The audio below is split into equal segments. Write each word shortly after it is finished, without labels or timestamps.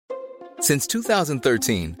Since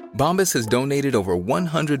 2013, Bombas has donated over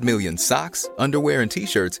 100 million socks, underwear, and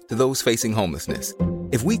T-shirts to those facing homelessness.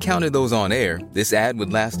 If we counted those on air, this ad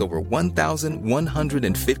would last over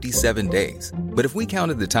 1,157 days. But if we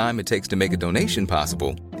counted the time it takes to make a donation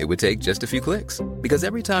possible, it would take just a few clicks. Because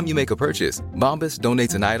every time you make a purchase, Bombas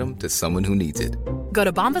donates an item to someone who needs it. Go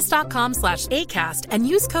to bombas.com/ACAST and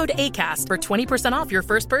use code ACAST for 20% off your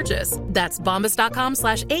first purchase. That's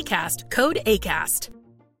bombas.com/ACAST, code ACAST.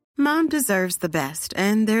 Mom deserves the best,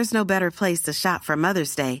 and there's no better place to shop for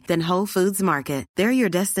Mother's Day than Whole Foods Market. They're your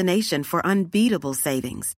destination for unbeatable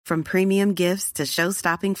savings, from premium gifts to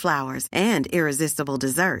show-stopping flowers and irresistible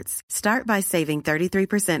desserts. Start by saving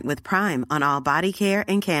 33% with Prime on all body care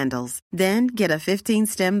and candles. Then get a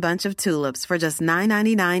 15-stem bunch of tulips for just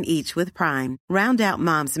 $9.99 each with Prime. Round out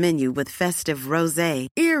Mom's menu with festive rosé,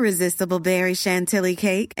 irresistible berry chantilly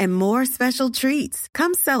cake, and more special treats.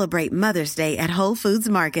 Come celebrate Mother's Day at Whole Foods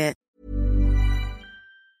Market.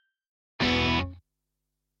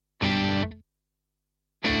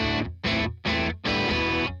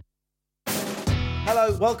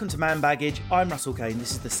 Hello, welcome to Man Baggage. I'm Russell Kane.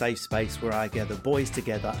 This is the safe space where I gather boys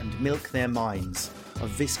together and milk their minds of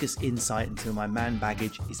viscous insight until my man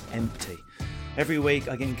baggage is empty. Every week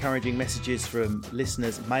I get encouraging messages from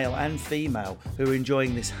listeners, male and female, who are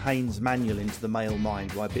enjoying this Haynes manual into the male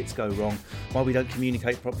mind, why bits go wrong, why we don't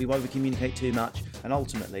communicate properly, why we communicate too much, and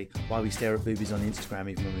ultimately why we stare at boobies on Instagram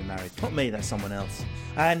even when we're married. Not me, that's someone else.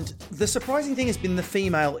 And the surprising thing has been the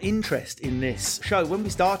female interest in this show. When we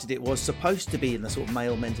started, it was supposed to be in the sort of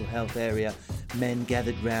male mental health area, men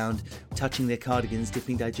gathered round, touching their cardigans,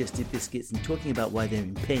 dipping digestive biscuits and talking about why they're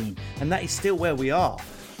in pain. And that is still where we are.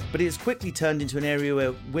 But it has quickly turned into an area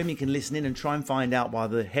where women can listen in and try and find out why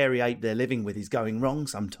the hairy ape they're living with is going wrong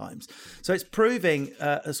sometimes. So it's proving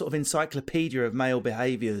a sort of encyclopedia of male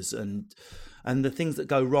behaviours and the things that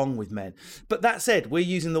go wrong with men. But that said, we're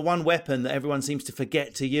using the one weapon that everyone seems to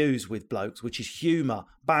forget to use with blokes, which is humour,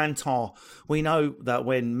 banter. We know that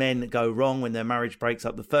when men go wrong, when their marriage breaks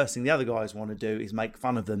up, the first thing the other guys want to do is make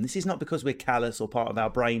fun of them. This is not because we're callous or part of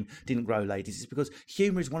our brain didn't grow, ladies. It's because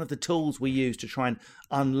humour is one of the tools we use to try and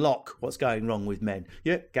unlock what's going wrong with men.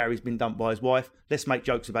 Yeah, Gary's been dumped by his wife. Let's make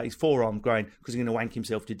jokes about his forearm growing because he's going to wank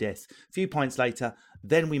himself to death. A few pints later,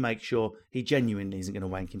 then we make sure he genuinely isn't going to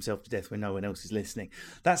wank himself to death when no one else is listening.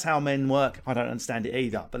 That's how men work. I don't understand it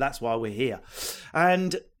either, but that's why we're here.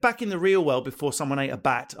 And back in the real world, before someone ate a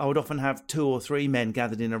bat, I would often have 2 or 3 men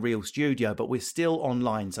gathered in a real studio, but we're still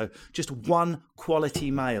online. So just one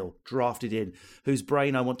quality male drafted in whose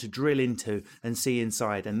brain I want to drill into and see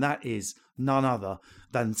inside. And that is none other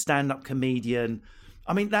than stand-up comedian.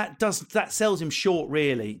 I mean, that sells him short,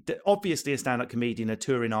 really. Obviously a stand-up comedian, a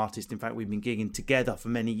touring artist. In fact, we've been gigging together for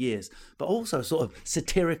many years, but also a sort of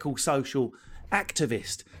satirical social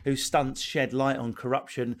activist whose stunts shed light on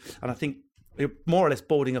corruption. And I think we're more or less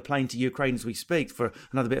boarding a plane to Ukraine as we speak for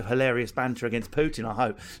another bit of hilarious banter against Putin, I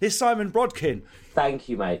hope. It's Simon Brodkin. Thank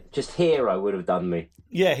you, mate. Just hero would have done me.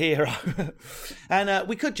 Yeah, hero. And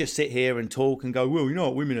we could just sit here and talk and go, well, you know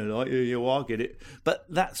what women are like. Yeah, well, I get it. But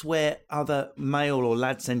that's where other male or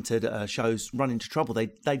lad-centred shows run into trouble.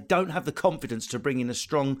 They don't have the confidence to bring in a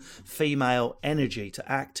strong female energy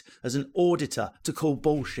to act as an auditor, to call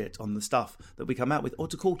bullshit on the stuff that we come out with, or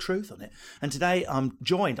to call truth on it. And today I'm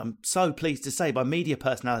joined, I'm so pleased to say, by media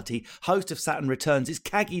personality, host of Saturn Returns, it's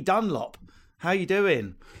Caggie Dunlop. How are you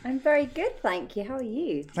doing? I'm very good, thank you. How are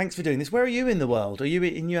you? Thanks for doing this. Where are you in the world? Are you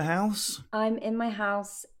in your house? I'm in my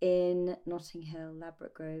house in Notting Hill,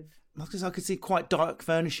 Ladbroke Grove. Because I could see quite dark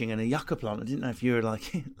furnishing and a yucca plant. I didn't know if you were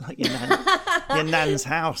like your nan's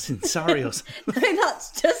house in Surrey or something. No,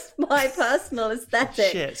 that's just my personal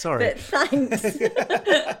aesthetic. Shit, sorry. But thanks.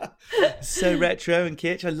 So retro and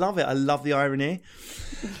kitsch. I love it. I love the irony.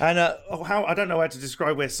 And I don't know how to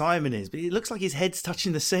describe where Simon is, but it looks like his head's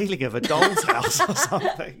touching the ceiling of a doll's house or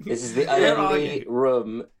something. This is the only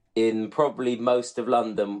room in probably most of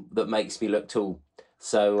London that makes me look tall.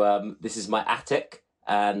 So this is my attic,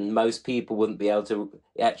 and most people wouldn't be able to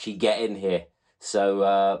actually get in here.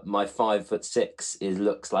 So my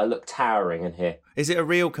 5'6" I look towering in here. Is it a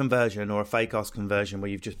real conversion or a fake ass conversion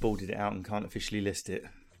where you've just boarded it out and can't officially list it?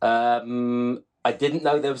 I didn't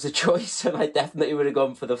know there was a choice, and I definitely would have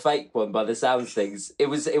gone for the fake one by the sounds of things. It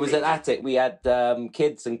was an attic. We had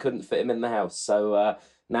kids and couldn't fit them in the house, so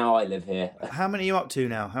now I live here. How many are you up to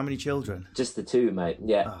now? How many children? Just the 2, mate.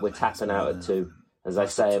 Yeah, we're tapping out at 2. As I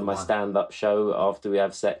say in my stand-up show, after we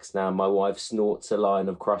have sex now, my wife snorts a line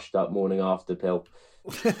of crushed up morning after pill.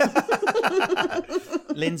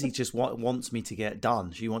 Lindsay just wants me to get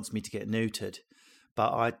done. She wants me to get neutered.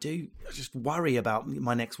 But I just worry about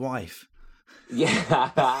my next wife.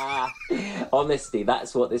 Yeah, honesty,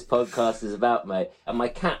 that's what this podcast is about, mate. And my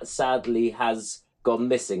cat sadly has gone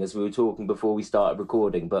missing, as we were talking before we started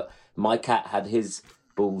recording, but my cat had his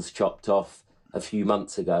balls chopped off a few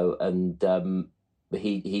months ago, and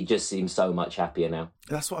he just seems so much happier now.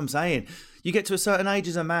 That's what I'm saying. You get to a certain age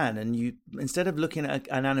as a man, and you, instead of looking at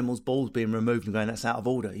an animal's balls being removed and going, that's out of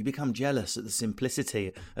order, you become jealous at the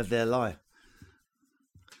simplicity of their life.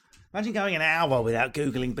 Imagine going an hour without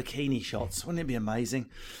Googling bikini shots. Wouldn't it be amazing?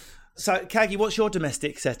 So, Kagi, what's your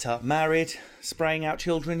domestic setup? Married? Spraying out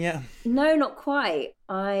children yet? No, not quite.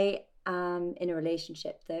 I am in a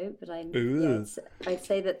relationship, though, but I'd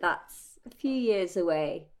say that that's a few years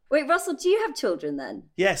away. Wait, Russell, do you have children then?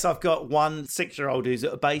 Yes, I've got one 6-year-old who's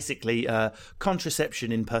basically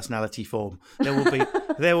contraception in personality form. There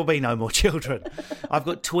will be no more children. I've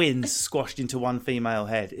got twins squashed into one female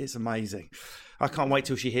head. It's amazing. I can't wait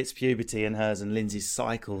till she hits puberty and hers and Lindsay's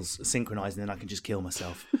cycles synchronise, and then I can just kill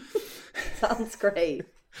myself. Sounds great.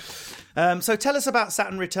 So tell us about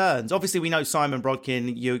Saturn Returns. Obviously, we know Simon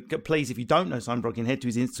Brodkin. Please, if you don't know Simon Brodkin, head to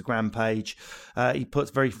his Instagram page. He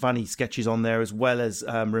puts very funny sketches on there, as well as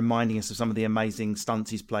reminding us of some of the amazing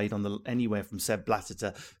stunts he's played on anywhere from Seb Blatter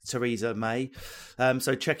to Theresa May.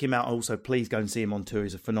 So check him out. Also, please go and see him on tour.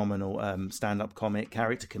 He's a phenomenal stand-up comic,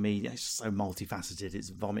 character comedian. It's just so multifaceted. It's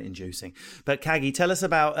vomit-inducing. But Kagi, tell us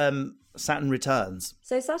about Saturn Returns.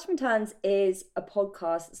 So Saturn Returns is a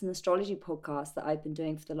podcast. It's an astrology podcast that I've been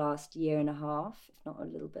doing for the last year and a half, if not a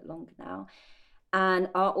little bit longer now. And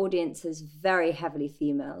our audience is very heavily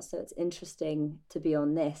female. So it's interesting to be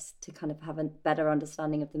on this to kind of have a better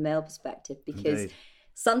understanding of the male perspective, because Indeed.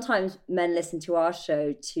 Sometimes men listen to our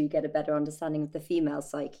show to get a better understanding of the female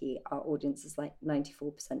psyche. Our audience is like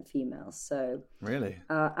 94% female. So really?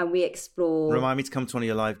 And we explore... Remind me to come to one of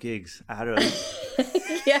your live gigs.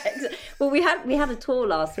 Yeah. Well, we had a tour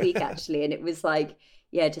last week, actually, and it was like,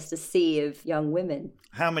 yeah, just a sea of young women.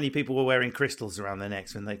 How many people were wearing crystals around their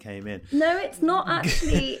necks when they came in? No, it's not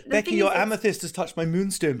actually... Becky, your amethyst has touched my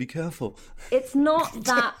moonstone. Be careful. It's not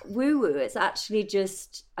that woo-woo. It's actually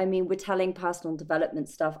just... I mean, we're telling personal development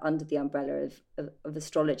stuff under the umbrella of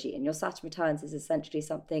astrology. And your Saturn Returns is essentially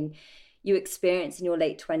something you experience in your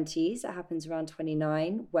late 20s. It happens around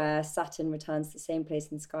 29, where Saturn returns to the same place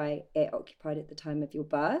in the sky it occupied at the time of your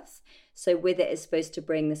birth. So with it, it's supposed to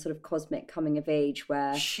bring this sort of cosmic coming of age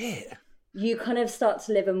where... Shit. You kind of start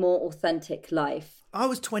to live a more authentic life. I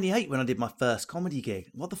was 28 when I did my first comedy gig.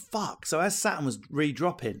 What the fuck? So as Saturn was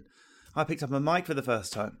re-dropping, I picked up a mic for the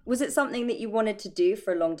first time. Was it something that you wanted to do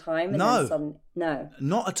for a long time? No. No.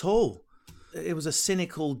 Not at all. It was a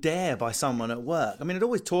cynical dare by someone at work. I mean, I've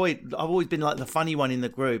always been like the funny one in the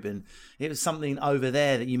group, and it was something over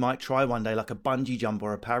there that you might try one day, like a bungee jump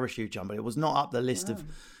or a parachute jump. But it was not up the list of,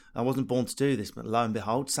 I wasn't born to do this, but lo and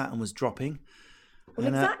behold, Saturn was dropping. Well,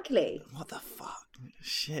 and, exactly. What the fuck?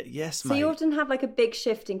 Shit, yes, mate. So you often have like a big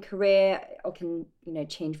shift in career, or can,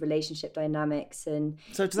 change relationship dynamics. And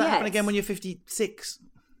so does that happen again when you're 56?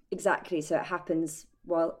 Exactly. So it happens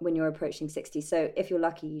when you're approaching 60. So if you're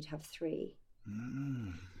lucky, you'd have 3.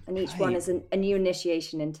 And each one is a new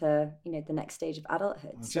initiation into, the next stage of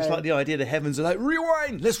adulthood. It's just like the idea the heavens are like,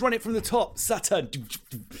 rewind, let's run it from the top, Saturn.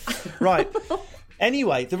 Right.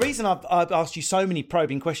 Anyway, the reason I've asked you so many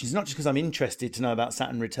probing questions is not just because I'm interested to know about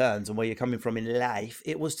Saturn Returns and where you're coming from in life.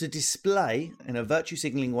 It was to display, in a virtue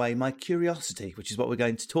signalling way, my curiosity, which is what we're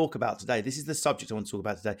going to talk about today. This is the subject I want to talk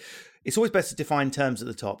about today. It's always best to define terms at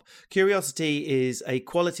the top. Curiosity is a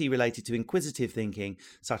quality related to inquisitive thinking,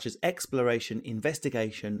 such as exploration,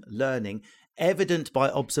 investigation, learning, evident by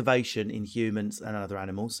observation in humans and other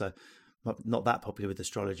animals. So not that popular with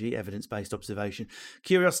astrology, evidence-based observation.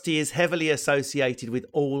 Curiosity is heavily associated with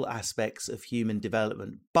all aspects of human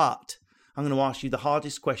development. But I'm going to ask you the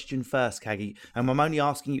hardest question first, Kagi, and I'm only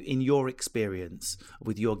asking you in your experience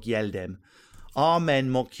with your Gjeldem. Are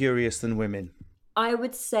men more curious than women? I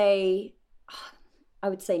would say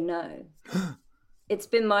no. It's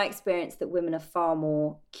been my experience that women are far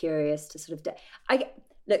more curious to sort of...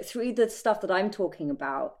 look, through the stuff that I'm talking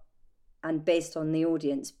about, and based on the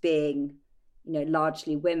audience being,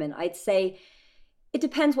 largely women, I'd say it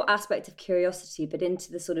depends what aspect of curiosity, but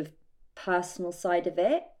into the sort of personal side of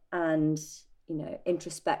it and,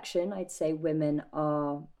 introspection, I'd say women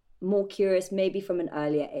are more curious, maybe from an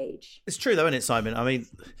earlier age. It's true though, isn't it, Simon? I mean,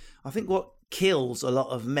 I think what kills a lot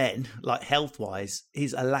of men, like health-wise,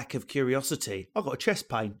 is a lack of curiosity. I've got a chest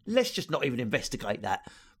pain. Let's just not even investigate that.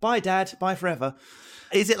 Bye, Dad. Bye forever.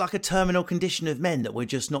 Is it like a terminal condition of men that we're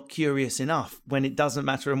just not curious enough when it doesn't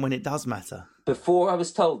matter and when it does matter? Before I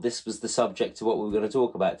was told this was the subject of what we were going to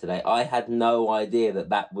talk about today, I had no idea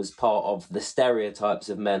that was part of the stereotypes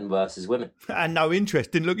of men versus women. And no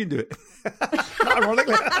interest, didn't look into it.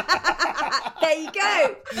 Ironically. There you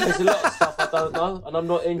go. There's a lot of stuff I don't know, and I'm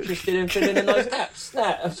not interested in filling in those gaps.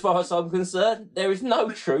 Now, as far as I'm concerned, there is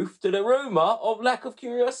no truth to the rumour of lack of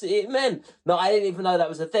curiosity in men. No, I didn't even know that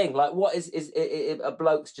was a thing. Like, what is a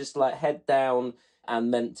bloke's just like head down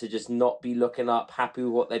and meant to just not be looking up, happy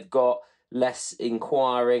with what they've got, less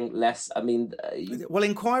inquiring, less, I mean... Well,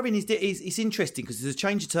 inquiring is interesting because there's a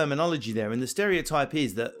change of terminology there, and the stereotype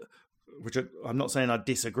is that, which I'm not saying I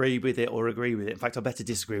disagree with it or agree with it. In fact, I better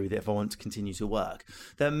disagree with it if I want to continue to work.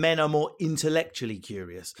 That men are more intellectually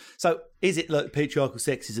curious. So is it like patriarchal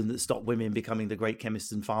sexism that stopped women becoming the great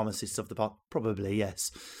chemists and pharmacists of the past? Probably,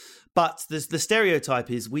 yes. But the stereotype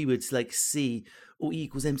is we would like see E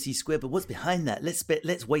equals MC squared, but what's behind that?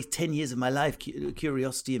 Let's waste 10 years of my life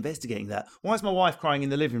curiosity investigating that. Why is my wife crying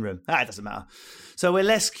in the living room? It doesn't matter. So we're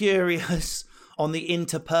less curious on the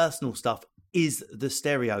interpersonal stuff is the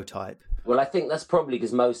stereotype. Well, I think that's probably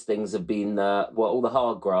because most things have been, all the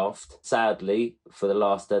hard graft, sadly, for the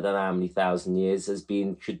last, I don't know how many thousand years, has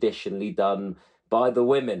been traditionally done by the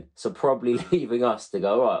women. So probably leaving us to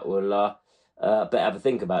go, right, well, better have a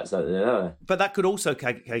think about something, don't I? But that could also,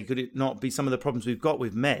 Kay, could it not be some of the problems we've got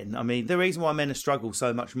with men? I mean, the reason why men struggle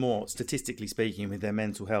so much more, statistically speaking, with their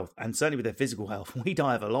mental health and certainly with their physical health, we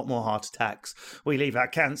die of a lot more heart attacks. We leave our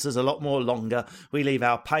cancers a lot more longer. We leave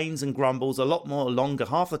our pains and grumbles a lot more longer.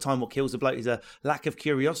 Half the time what kills a bloke is a lack of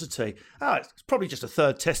curiosity. It's probably just a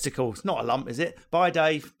third testicle. It's not a lump, is it? Bye,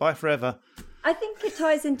 Dave. Bye forever. I think it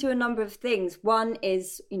ties into a number of things. One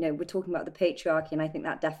is, we're talking about the patriarchy, and I think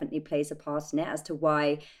that definitely plays a part in it as to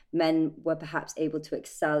why men were perhaps able to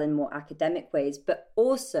excel in more academic ways. But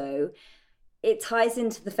also, it ties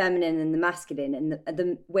into the feminine and the masculine, and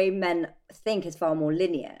the way men think is far more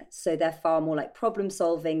linear. So they're far more like problem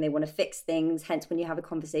solving. They want to fix things. Hence, when you have a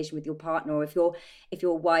conversation with your partner, or if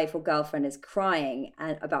your wife or girlfriend is crying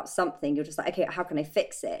about something, you're just like, okay, how can I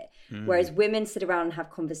fix it? Whereas women sit around and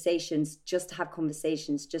have conversations just to have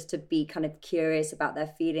conversations, just to be kind of curious about their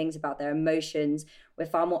feelings, about their emotions. We're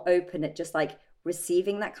far more open at just like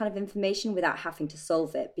receiving that kind of information without having to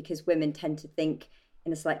solve it, because women tend to think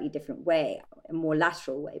in a slightly different way, a more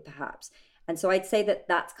lateral way perhaps. And so I'd say that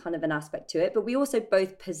that's kind of an aspect to it. But we also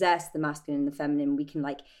both possess the masculine and the feminine. We can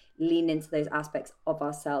like lean into those aspects of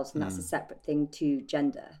ourselves, and that's a separate thing to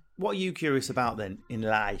gender. What are you curious about then in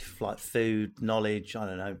life, like food, knowledge, I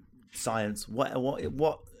don't know, science?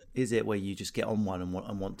 What is it where you just get on one and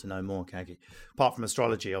want to know more, Kagi? Apart from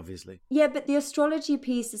astrology, obviously. Yeah, but the astrology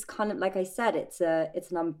piece is kind of, like I said, it's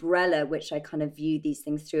an umbrella which I kind of view these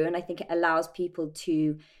things through. And I think it allows people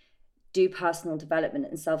to do personal development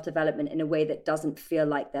and self-development in a way that doesn't feel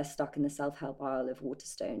like they're stuck in the self-help aisle of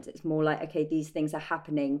Waterstones. It's more like, okay, these things are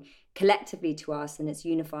happening collectively to us, and it's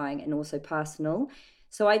unifying and also personal.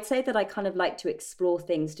 So I'd say that I kind of like to explore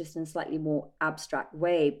things just in a slightly more abstract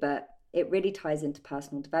way, but it really ties into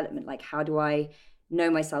personal development. Like, how do I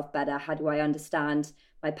know myself better? How do I understand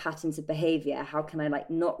my patterns of behavior? How can I like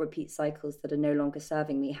not repeat cycles that are no longer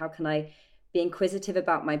serving me? How can I be inquisitive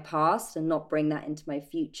about my past and not bring that into my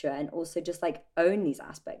future, and also just like own these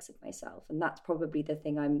aspects of myself? And that's probably the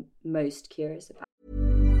thing I'm most curious about.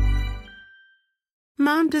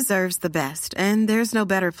 Mom deserves the best, and there's no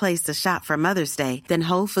better place to shop for Mother's Day than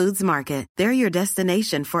Whole Foods Market. They're your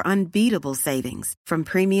destination for unbeatable savings, from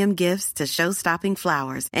premium gifts to show-stopping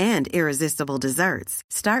flowers and irresistible desserts.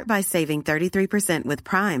 Start by saving 33% with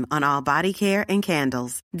Prime on all body care and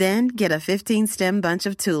candles. Then get a 15-stem bunch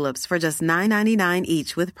of tulips for just $9.99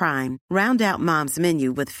 each with Prime. Round out Mom's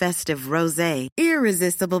menu with festive rosé,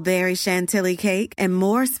 irresistible berry chantilly cake, and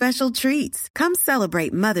more special treats. Come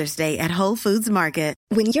celebrate Mother's Day at Whole Foods Market.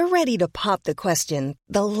 When you're ready to pop the question,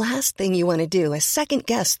 the last thing you want to do is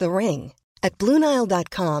second-guess the ring. At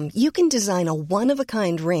BlueNile.com, you can design a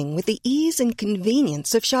one-of-a-kind ring with the ease and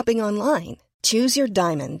convenience of shopping online. Choose your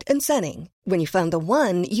diamond and setting. When you find the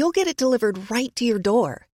one, you'll get it delivered right to your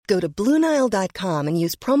door. Go to BlueNile.com and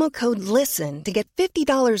use promo code LISTEN to get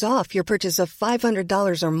 $50 off your purchase of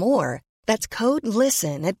 $500 or more. That's code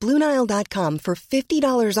LISTEN at BlueNile.com for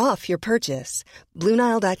 $50 off your purchase.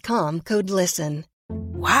 BlueNile.com, code LISTEN.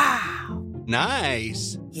 Wow.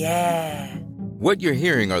 Nice. Yeah. What you're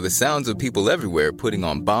hearing are the sounds of people everywhere putting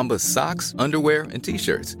on Bombas socks, underwear, and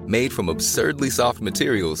T-shirts made from absurdly soft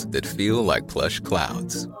materials that feel like plush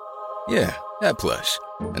clouds. Yeah, that plush.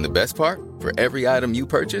 And the best part? For every item you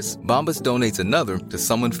purchase, Bombas donates another to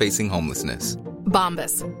someone facing homelessness.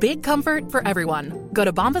 Bombas. Big comfort for everyone. Go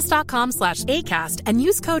to bombas.com/ACAST and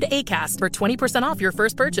use code ACAST for 20% off your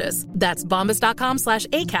first purchase. That's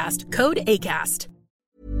bombas.com/ACAST, code ACAST.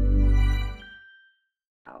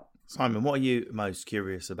 Simon, what are you most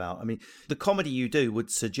curious about? I mean, the comedy you do would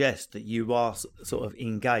suggest that you are sort of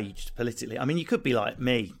engaged politically. I mean, you could be like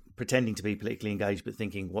me, pretending to be politically engaged, but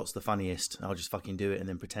thinking, what's the funniest? I'll just fucking do it and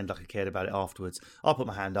then pretend like I cared about it afterwards. I'll put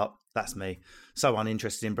my hand up. That's me. So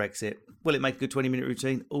uninterested in Brexit. Will it make a good 20-minute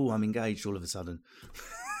routine? Oh, I'm engaged all of a sudden.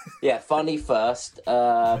 Yeah, funny first.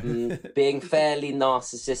 Being fairly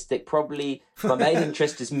narcissistic. Probably my main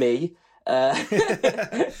interest is me.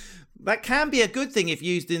 That can be a good thing if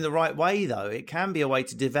used in the right way, though. It can be a way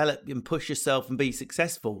to develop and push yourself and be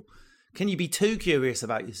successful. Can you be too curious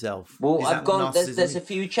about yourself? Well, I've gone. There's a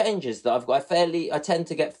few changes that I've got. I tend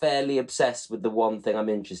to get fairly obsessed with the one thing I'm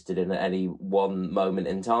interested in at any one moment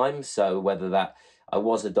in time. So whether that I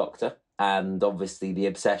was a doctor, and obviously the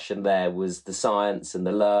obsession there was the science and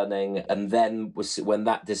the learning, and then when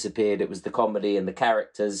that disappeared, it was the comedy and the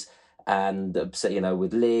characters. And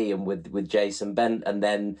with Lee and with Jason Bent, and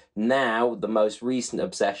then now the most recent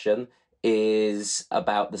obsession is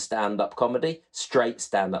about the stand-up comedy, straight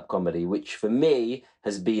stand-up comedy, which for me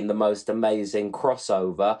has been the most amazing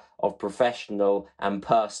crossover of professional and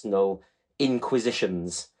personal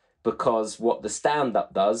inquisitions. Because what the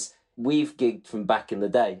stand-up does, we've gigged from back in the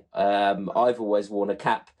day. I've always worn a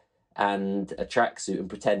cap and a tracksuit and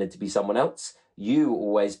pretended to be someone else. You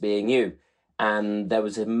always being you. And there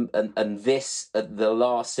was this the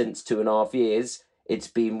last since 2.5 years, it's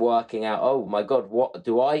been working out, oh my God, what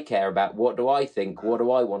do I care about? What do I think? What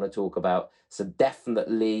do I want to talk about? So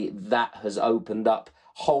definitely that has opened up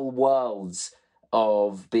whole worlds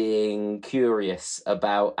of being curious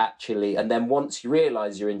about actually. And then once you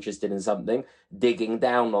realise you're interested in something, digging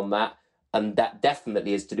down on that. And that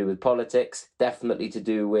definitely is to do with politics, definitely to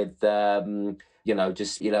do with,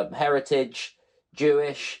 heritage,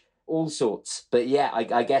 Jewish, all sorts. But yeah,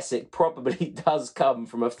 I guess it probably does come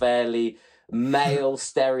from a fairly male,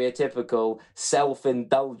 stereotypical,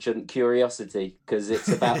 self-indulgent curiosity, because it's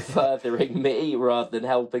about furthering me rather than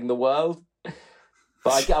helping the world.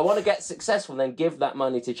 But I want to get successful and then give that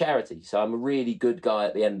money to charity. So I'm a really good guy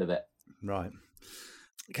at the end of it. Right.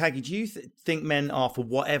 Kagi, do you think men are, for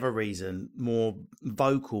whatever reason, more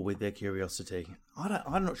vocal with their curiosity?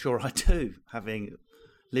 I'm not sure I do, having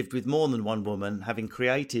lived with more than one woman, having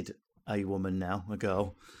created a woman now, a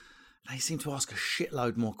girl. They seem to ask a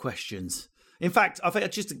shitload more questions. In fact, I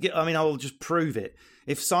will just prove it.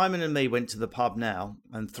 If Simon and me went to the pub now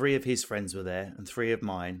and 3 of his friends were there and 3 of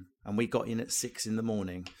mine, and we got in at 6 a.m,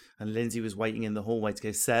 and Lindsay was waiting in the hallway to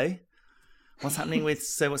go, what's happening with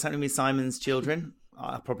Simon's children?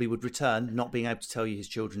 I probably would return, not being able to tell you his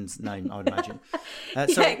children's name, I would imagine. Yeah,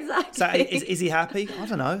 exactly. So is he happy? I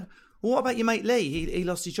don't know. Well, what about your mate Lee? He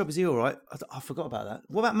lost his job. Is he all right? I forgot about that.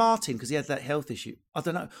 What about Martin? Because he had that health issue. I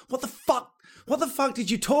don't know. What the fuck did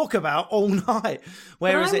you talk about all night?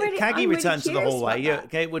 Whereas Kagi returned to the hallway,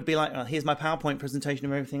 it would be like, here's my PowerPoint presentation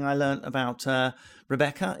of everything I learned about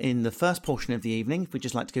Rebecca in the first portion of the evening. If we'd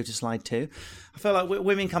just like to go to slide 2. I feel like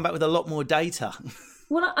women come back with a lot more data.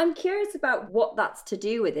 Well, I'm curious about what that's to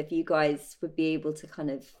do with, if you guys would be able to kind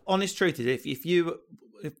of... Honest truth is,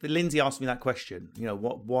 if Lindsay asked me that question,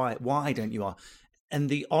 why don't you ask? And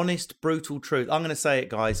the honest, brutal truth, I'm going to say it,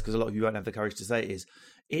 guys, because a lot of you won't have the courage to say it, is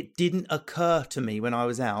it didn't occur to me when I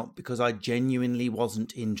was out because I genuinely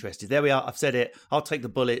wasn't interested. There we are. I've said it. I'll take the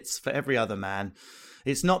bullets for every other man.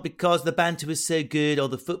 It's not because the banter was so good or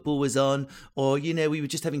the football was on or, we were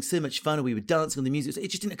just having so much fun or we were dancing on the music. It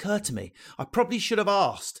just didn't occur to me. I probably should have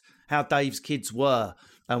asked how Dave's kids were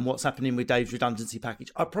and what's happening with Dave's redundancy package.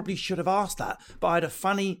 I probably should have asked that. But I had a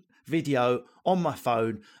funny video on my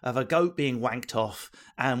phone of a goat being wanked off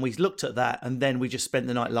and we looked at that and then we just spent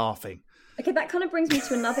the night laughing. Okay, that kind of brings me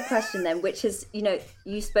to another question then, which is,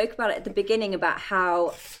 you spoke about it at the beginning about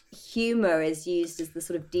how humour is used as the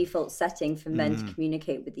sort of default setting for men to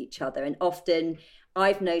communicate with each other. And often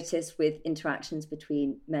I've noticed with interactions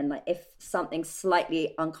between men, like if something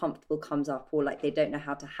slightly uncomfortable comes up or like they don't know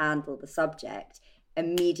how to handle the subject,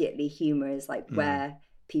 immediately humour is like where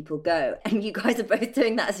people go. And you guys are both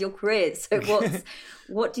doing that as your careers. So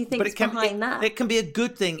what do you think is behind that? It can be a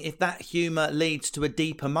good thing if that humour leads to a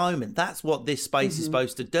deeper moment. That's what this space is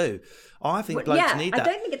supposed to do. I think blokes need that. I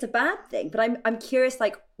don't think it's a bad thing, but I'm curious,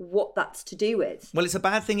 like, what that's to do with. Well, it's a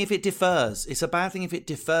bad thing if it differs. It's a bad thing if it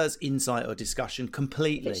differs insight or discussion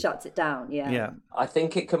completely. If it shuts it down, Yeah. I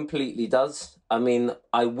think it completely does. I mean,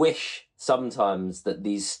 I wish sometimes that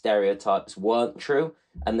these stereotypes weren't true.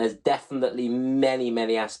 And there's definitely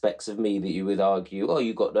many aspects of me that you would argue, oh,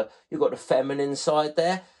 you got the feminine side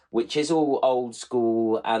there, which is all old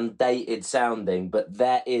school and dated sounding. But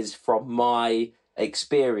there is, from my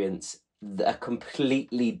experience, a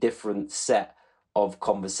completely different set of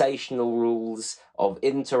conversational rules, of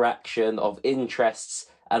interaction, of interests.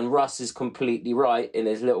 And Russ is completely right in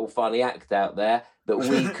his little funny act out there that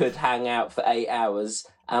we could hang out for 8 hours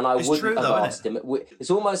and I wouldn't have asked him.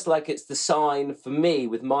 It's almost like it's the sign for me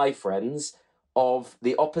with my friends of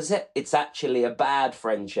the opposite. It's actually a bad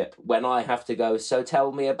friendship when I have to go, so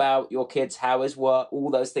tell me about your kids, how is work, all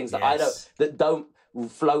those things that don't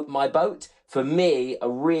float my boat. For me, a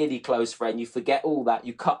really close friend, you forget all that,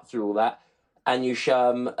 you cut through all that, and you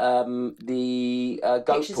show them the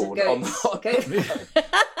goat porn.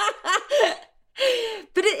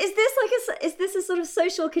 But is this a sort of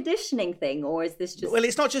social conditioning thing, or is this just? Well,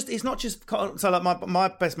 it's not just. So, like my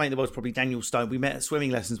best mate in the world is probably Daniel Stone. We met at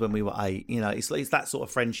swimming lessons when we were 8. You know, it's that sort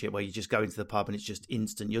of friendship where you just go into the pub and it's just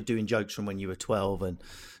instant. You're doing jokes from when you were 12 and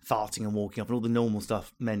farting and walking up and all the normal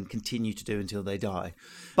stuff men continue to do until they die.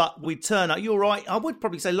 But we'd turn up. You're right. I would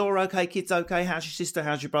probably say, Laura, okay, kids, okay. How's your sister?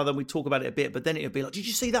 How's your brother? And we'd talk about it a bit. But then it would be like, did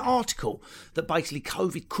you see that article that basically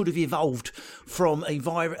COVID could have evolved from a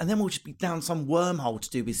virus? And then we'll just be down some wormhole to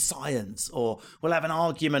do with science, or we'll have an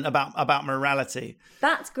argument about morality.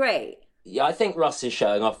 That's great. Yeah, I think Russ is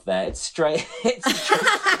showing off there. It's straight. It's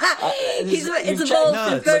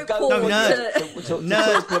evolved from goat porn to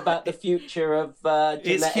talk about the future of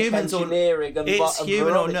genetic engineering and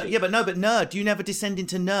virology. But nerd. You never descend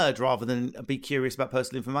into nerd rather than be curious about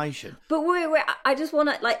personal information. But wait. I just want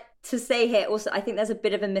to say here also, I think there's a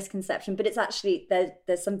bit of a misconception, but it's actually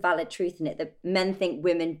there's some valid truth in it that men think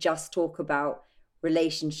women just talk about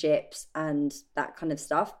relationships and that kind of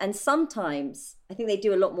stuff, and sometimes I think they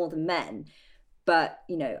do a lot more than men, but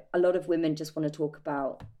you know, a lot of women just want to talk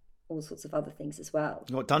about all sorts of other things as well.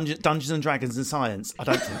 What, Dungeons and Dragons and science? I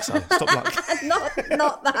don't think so. Stop like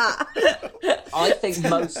not that. I think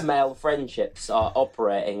most male friendships are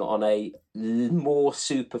operating on a more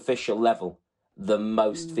superficial level than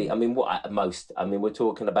most I mean, we're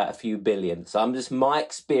talking about a few billion. So I'm just my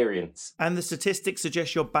experience. And the statistics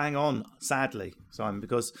suggest you're bang on, sadly, Simon,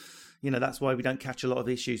 because, you know, that's why we don't catch a lot of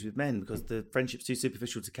issues with men, because the friendship's too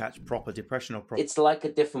superficial to catch proper depression or proper... It's like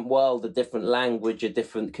a different world, a different language, a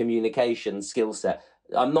different communication skill set.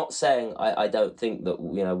 I'm not saying I don't think that,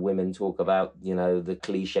 you know, women talk about, you know, the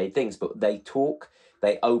cliche things, but they talk,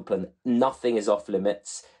 they open, nothing is off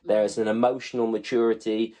limits. There is an emotional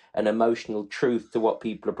maturity, an emotional truth to what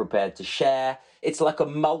people are prepared to share. It's like a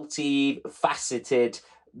multi-faceted,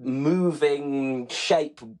 moving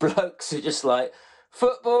shape. Blokes are just like,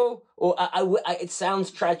 football, or it sounds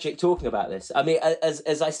tragic talking about this. I mean,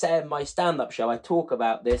 as I say in my stand-up show, I talk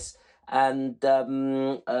about this, and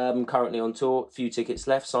I'm currently on tour, few tickets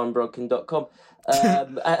left, simonbrodkin.com.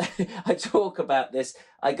 I talk about this.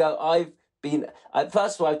 I go,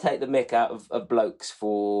 first of all, I take the mick out of blokes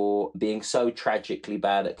for being so tragically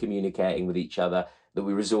bad at communicating with each other that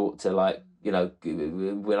we resort to, like, you know,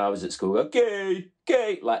 when I was at school, go,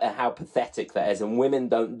 gay, like how pathetic that is. And women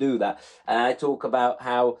don't do that. And I talk about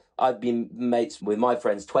how I've been mates with my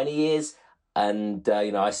friends 20 years. And,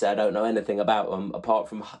 you know, I say I don't know anything about them apart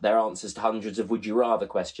from their answers to hundreds of would you rather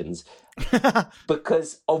questions.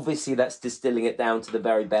 Because obviously that's distilling it down to the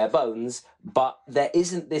very bare bones. But there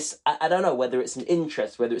isn't this, I don't know whether it's an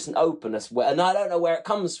interest, whether it's an openness, and I don't know where it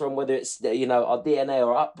comes from, whether it's, you know, our DNA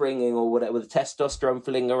or upbringing or whatever, with testosterone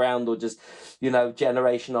flinging around, or just, you know,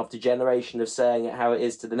 generation after generation of saying it how it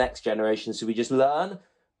is to the next generation. So we just learn.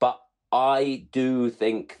 But I do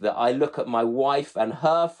think that I look at my wife and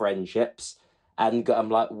her friendships and I'm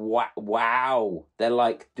like, wow, they're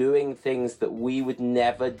like doing things that we would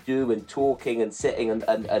never do, and talking and sitting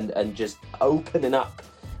and just opening up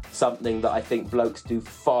something that I think blokes do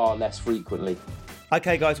far less frequently.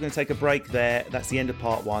 Okay, guys, we're going to take a break there. That's the end of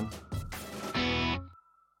part 1.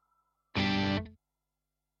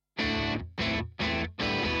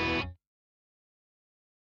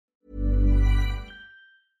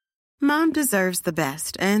 Mom deserves the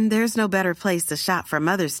best, and there's no better place to shop for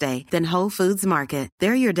Mother's Day than Whole Foods Market.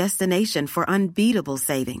 They're your destination for unbeatable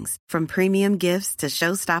savings, from premium gifts to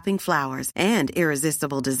show-stopping flowers and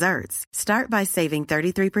irresistible desserts. Start by saving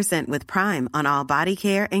 33% with Prime on all body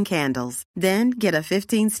care and candles. Then get a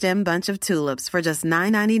 15-stem bunch of tulips for just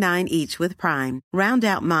 $9.99 each with Prime. Round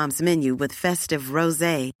out Mom's menu with festive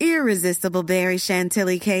rosé, irresistible berry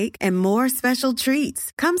chantilly cake, and more special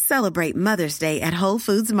treats. Come celebrate Mother's Day at Whole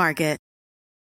Foods Market.